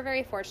 Like, we're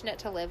very fortunate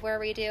to live where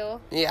we do.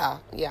 Yeah,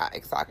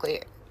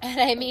 exactly. And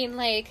I mean,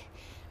 like,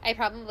 I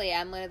probably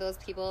am one of those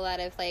people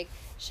that if, like,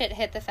 shit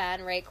hit the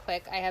fan right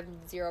quick, I have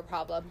zero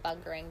problem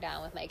bunkering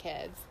down with my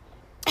kids.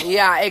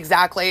 Yeah,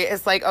 exactly.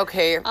 It's like,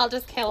 okay, I'll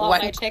just kill all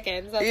my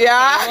chickens. That's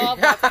yeah. Okay. We'll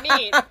have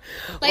meat.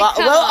 Like,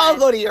 we'll all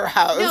go to your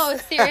house. No,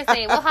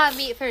 seriously. We'll have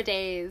meat for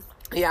days.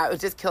 Yeah, we'll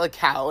just kill a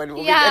cow and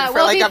we'll be good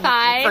for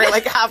fine. For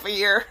like half a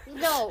year.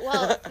 No,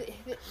 well,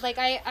 like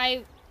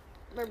I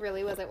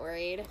really wasn't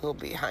worried. We'll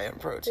be high on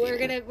protein. We're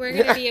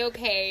gonna be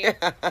okay.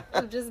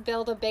 We'll just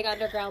build a big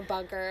underground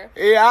bunker.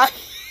 Yeah.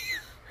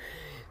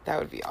 That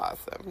would be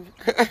awesome.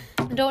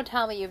 Don't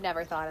tell me you've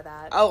never thought of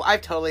that. Oh,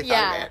 I've totally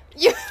thought of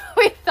it.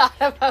 We thought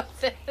about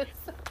this.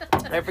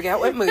 I forget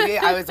what movie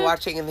I was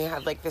watching, and they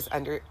had like this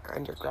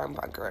underground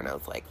bunker, and I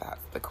was like, "That's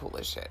the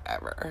coolest shit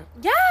ever."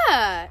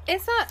 Yeah,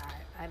 it's not.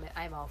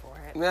 I'm all for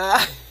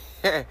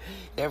it.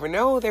 Never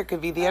know. There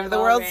could be the end of the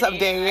world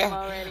someday.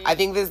 I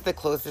think this is the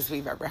closest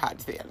we've ever had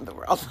to the end of the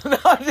world. No,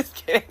 I'm just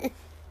kidding.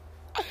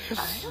 I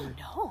don't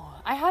know.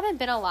 I haven't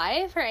been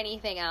alive for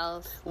anything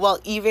else. Well,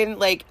 even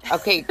like,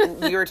 okay,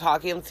 we were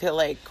talking to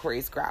like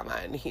Corey's grandma,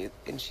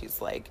 and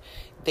she's like,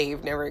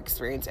 they've never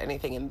experienced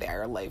anything in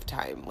their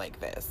lifetime like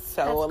this.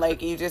 So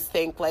like, you just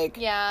think like,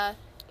 yeah,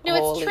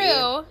 no, it's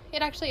true.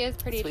 It actually is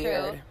pretty true.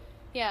 Weird.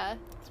 Yeah,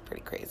 it's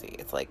pretty crazy.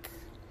 It's like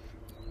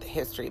the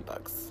history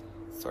books.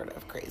 Sort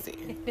of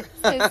crazy.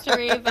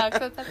 History books.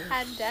 It's a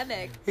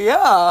pandemic.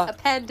 Yeah. A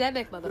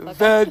pandemic, motherfucker.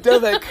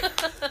 Pandemic.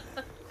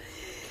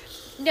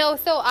 No,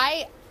 so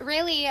I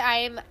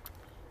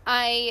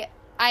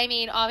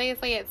mean,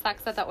 obviously it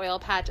sucks that the oil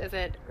patch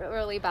isn't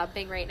really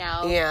bumping right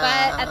now. Yeah.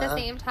 But at the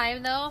same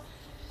time, though,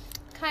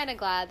 kind of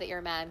glad that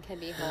your man can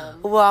be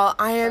home. Well,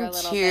 I am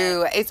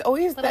too. Bit. It's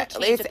always that.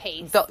 Change of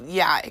pace.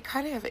 It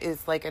kind of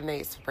is like a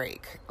nice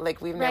break. Like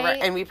we've never,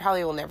 and we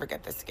probably will never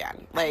get this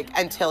again. Like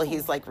until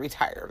he's like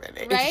retirement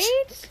age.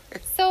 Right?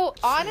 So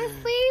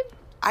honestly,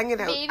 I'm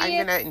gonna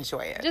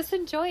enjoy it. Just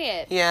enjoy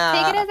it. Yeah.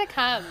 Take it as it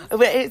comes.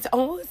 But it's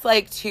almost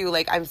like too,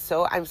 like I'm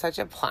such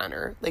a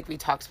planner. Like we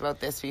talked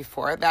about this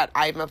before, that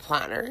I'm a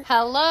planner.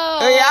 Hello.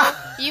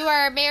 Yeah. You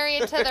are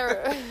married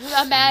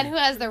to a man who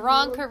has the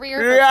wrong career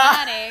for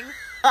planning.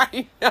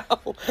 I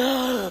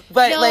know.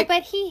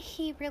 But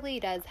he really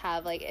does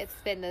have, like, it's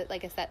been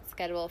like a set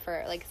schedule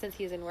for, like, since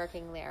he's been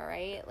working there,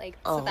 right? Like,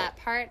 so that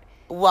part.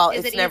 Well,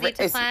 is it easy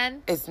to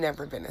plan? It's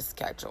never been a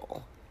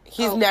schedule.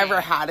 He's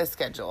never had a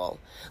schedule.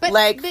 But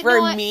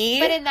me,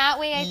 but in that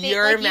way, I think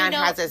your man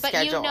has a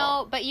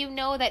schedule. But you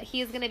know that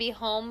he's going to be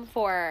home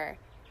for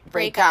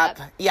breakup.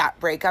 Yeah,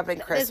 breakup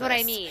and Christmas. Is what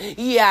I mean.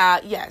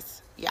 Yeah.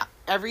 Yes. Yeah.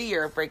 Every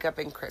year, breakup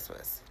and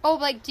Christmas. Oh,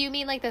 like, do you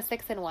mean like the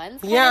 6 and 1s?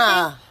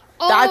 Yeah.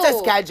 That's a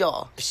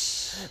schedule.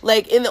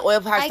 Like, in the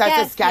oil patch,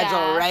 that's a schedule,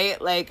 yeah.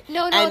 right? Like,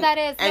 No, that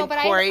is. No, but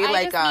Corey,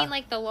 I just mean,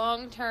 like, the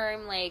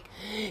long-term, like...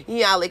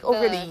 Yeah, like,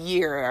 over the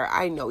year,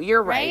 I know.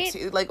 You're right.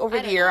 Like, over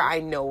the year, know. I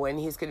know when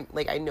he's going to...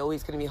 Like, I know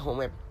he's going to be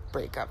home at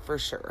breakup, for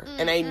sure.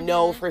 And I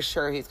know for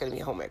sure he's going to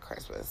be home at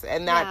Christmas.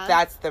 And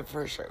that's the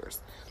for sures.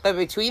 But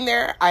between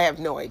there, I have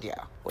no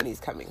idea when he's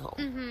coming home.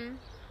 Mm-hmm.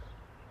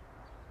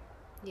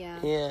 Yeah.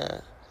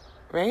 Yeah.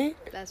 Right?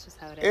 That's just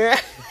how it is. Yeah.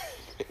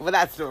 Well,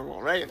 that's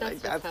normal, right?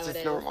 That's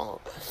just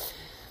normal.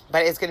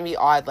 But it's going to be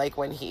odd, like,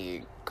 when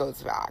he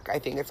goes back. I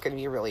think it's going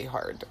to be really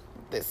hard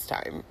this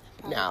time.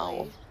 Probably.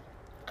 Now,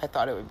 I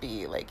thought it would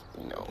be, like,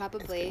 Probably.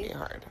 it's going to be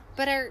hard.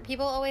 But are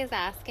people always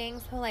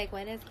asking, so, like,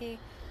 when is he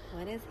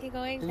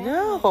going back?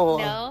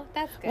 No,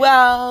 that's good.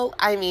 Well,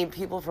 I mean,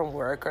 people from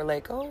work are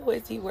like, "Oh,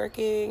 is he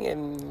working?"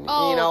 And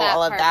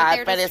all of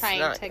that. But it's trying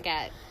not to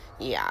get.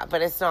 Yeah,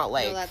 but it's not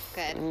like. No, that's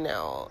good.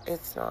 No,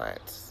 it's not.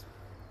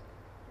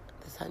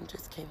 The sun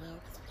just came out.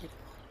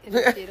 It's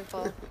It's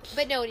beautiful.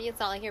 But no, it's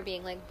not like you're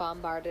being, like,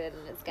 bombarded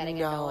and it's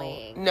getting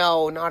annoying.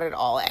 No, not at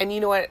all. And you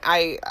know what?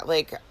 I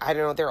don't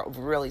know. They're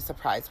really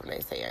surprised when I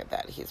say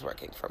that he's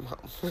working from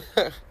home.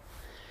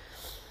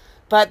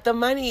 But the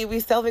money, we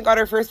still haven't got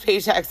our first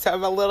paycheck, so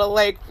I'm a little,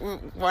 like,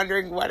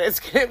 wondering what it's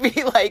going to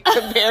be like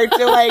compared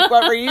to, like,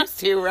 what we're used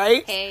to,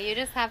 right? Hey, you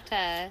just have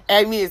to...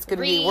 I mean, it's going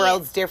to be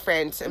worlds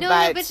different, No,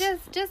 but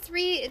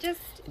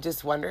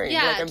just wondering.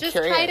 Yeah, like, I'm just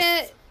curious. try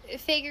to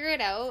figure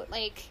it out,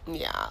 like...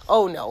 Yeah.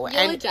 Oh, no.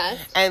 You'll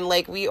adjust. And,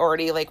 like, we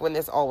already, like, when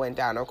this all went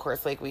down, of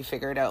course, like, we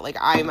figured out, like,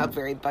 I'm a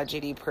very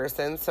budgety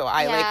person, so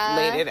I, like,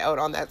 laid it out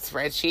on that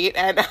spreadsheet,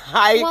 and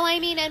Well, I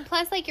mean, and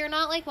plus, like, you're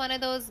not, like, one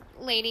of those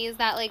ladies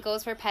that, like,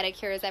 goes for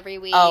pedicures every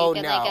week and,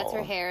 like, gets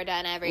her hair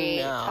done every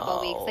couple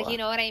weeks. Like, you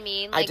know what I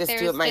mean? Like, I just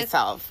do it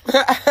myself.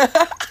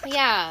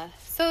 Yeah.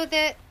 So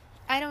that,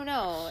 I don't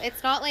know.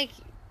 It's not, like...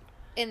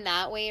 In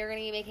that way, you're going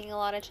to be making a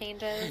lot of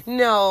changes?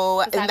 No,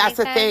 and that's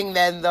the thing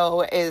then,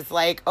 though, is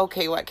like,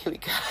 okay, what can we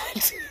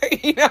cut?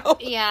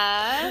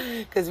 Yeah.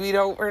 Because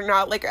we're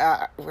not like,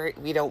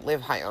 we don't live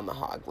high on the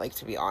hog, like,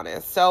 to be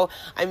honest. So,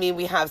 I mean,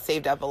 we have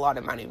saved up a lot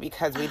of money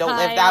because we don't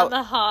live that. High on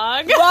the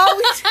hog? Well,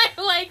 I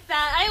like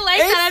that.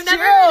 I've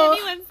never heard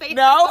anyone say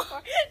that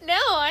before. No,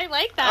 I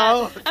like that.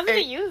 Oh, okay. I'm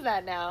going to use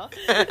that now.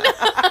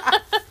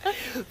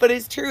 But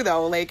it's true,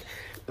 though, like,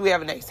 we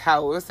have a nice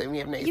house and we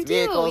have nice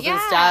vehicles and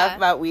stuff,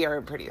 but we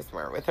are pretty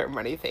smart with our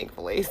money,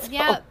 thankfully. So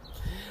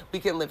we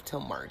can live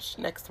till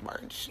next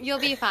March. You'll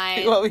be fine.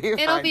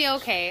 It'll be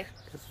okay.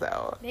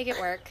 So make it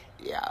work.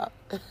 Yeah.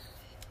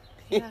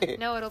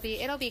 No, it'll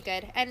be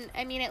good. And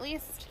I mean, at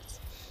least,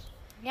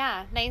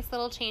 nice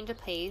little change of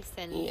pace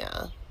and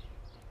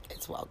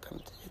it's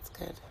welcomed. It's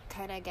good.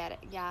 Kind of get it.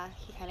 Yeah,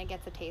 he kind of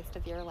gets a taste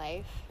of your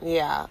life.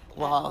 Yeah.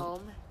 Well. At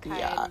home,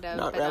 kind of,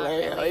 not but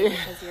really. Not really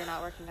because you're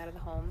not working out of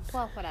the home.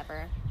 Well,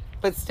 whatever.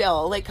 But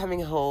still, like, coming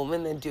home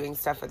and then doing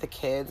stuff with the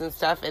kids and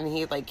stuff. And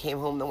he, like, came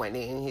home the one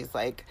day and he's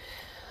like,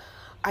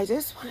 I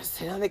just want to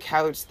sit on the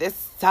couch. This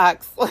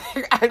sucks.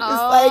 Like, I'm just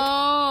like...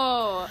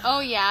 Oh,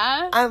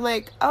 yeah? I'm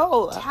like,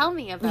 oh. Tell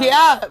me about it.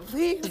 Yeah,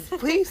 please,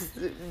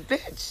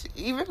 bitch,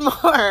 even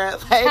more.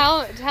 Like,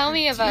 tell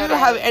me about it. Do you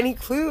have any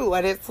clue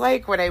what it's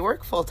like when I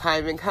work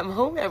full-time and come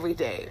home every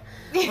day?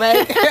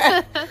 Like,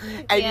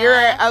 and you're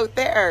out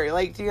there.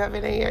 Like, do you have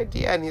any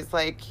idea? And he's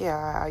like,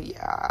 yeah.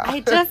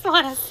 I just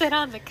want to sit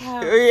on the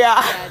couch.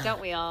 Yeah,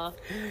 don't we all?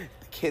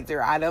 The kids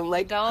are at him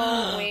like,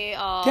 don't we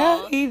all?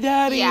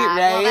 Daddy, yeah,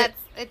 right? Well,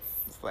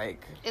 it's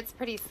like, it's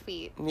pretty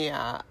sweet.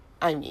 Yeah,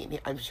 I mean,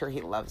 I'm sure he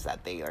loves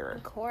that they are,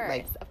 of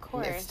course,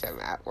 missed him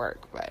at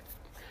work, but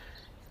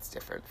it's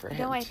different for him.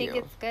 No, I think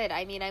it's good.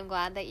 I mean, I'm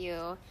glad that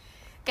you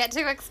get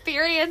to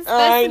experience this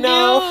I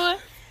know.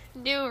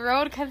 new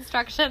road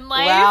construction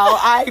life. Well,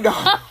 I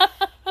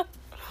know.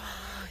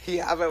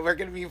 Yeah, but we're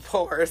gonna be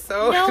poor,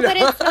 so no. But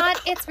it's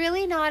not. It's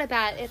really not a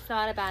bad. It's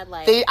not a bad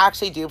life. They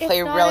actually do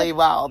play really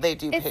well. They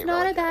do. It's pay not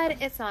really a bad.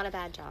 good. It's not a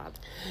bad job.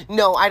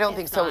 No, I don't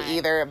think so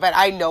either. But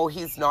I know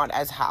he's not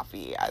as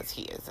happy as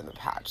he is in the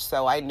patch.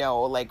 So I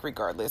know, like,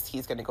 regardless,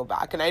 he's gonna go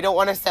back, and I don't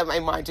want to set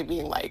my mind to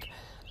being like,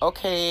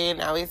 okay,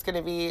 now he's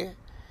gonna be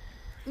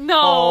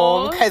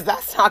home, because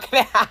that's not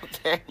gonna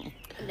happen.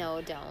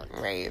 No, don't.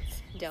 Right.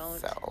 Don't.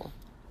 So.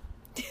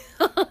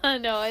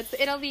 No,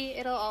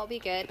 it'll all be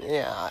good.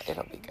 Yeah,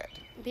 it'll be good.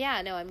 But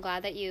yeah, no, I'm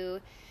glad that you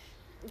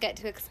get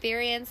to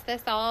experience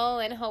this all,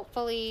 and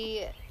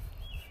hopefully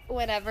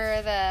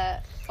whenever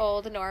the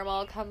old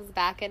normal comes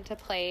back into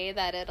play,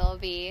 that it'll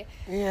be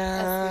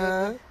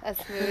a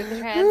smooth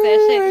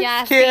transition.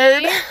 Yeah,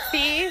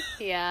 see?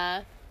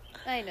 Yeah.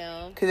 I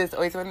know. Because it's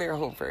always when they're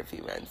home for a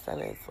few months, then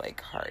it's, like,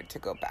 hard to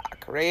go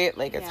back, right?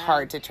 Like, it's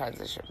hard to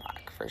transition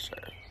back, for sure.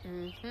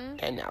 Mm-hmm.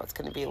 And now it's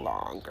going to be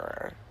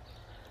longer.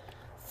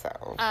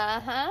 So.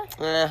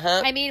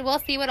 I mean, we'll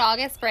see what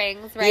August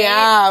brings, right?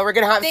 Yeah, we're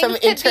going to have some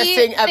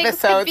interesting episodes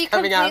coming up. Things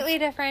could be completely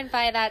different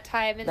by that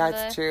time.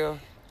 That's true.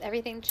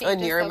 Everything changes. And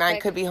your man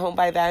could be home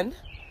by then.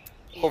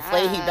 Yeah.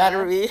 Hopefully he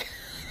better be.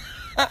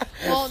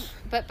 Well,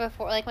 but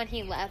before, like, when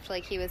he left,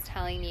 like, he was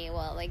telling me,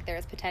 well, like,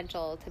 there's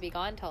potential to be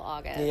gone till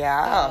August.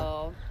 Yeah.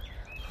 So,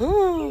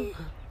 Whew.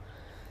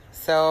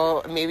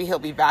 So maybe he'll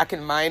be back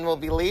and mine will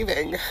be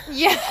leaving.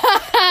 Yeah.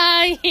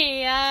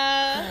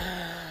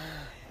 Yeah.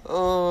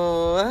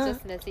 Oh.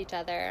 Just miss each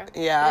other.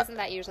 Yeah. Isn't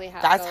that usually how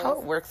it That's goes? how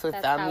it works with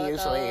That's them how it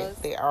usually. goes.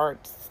 They are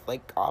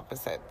like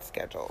opposite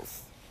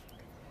schedules.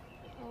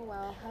 Oh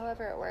well,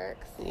 however it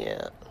works.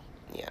 Yeah.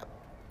 Yeah.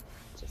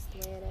 Just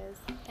the way it is.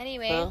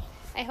 Anyway, Well.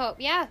 I hope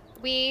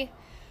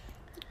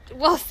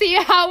we'll see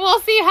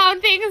how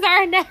things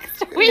are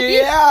next week.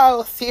 Yeah,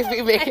 we'll see if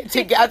we make it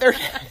together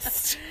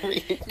next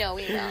week. No,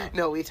 we will.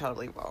 No, we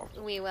totally will.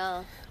 We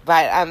will.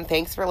 But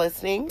thanks for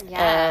listening.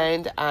 Yeah.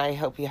 And I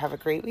hope you have a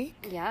great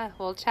week. Yeah,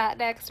 we'll chat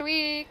next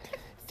week.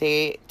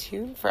 Stay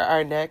tuned for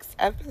our next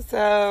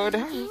episode.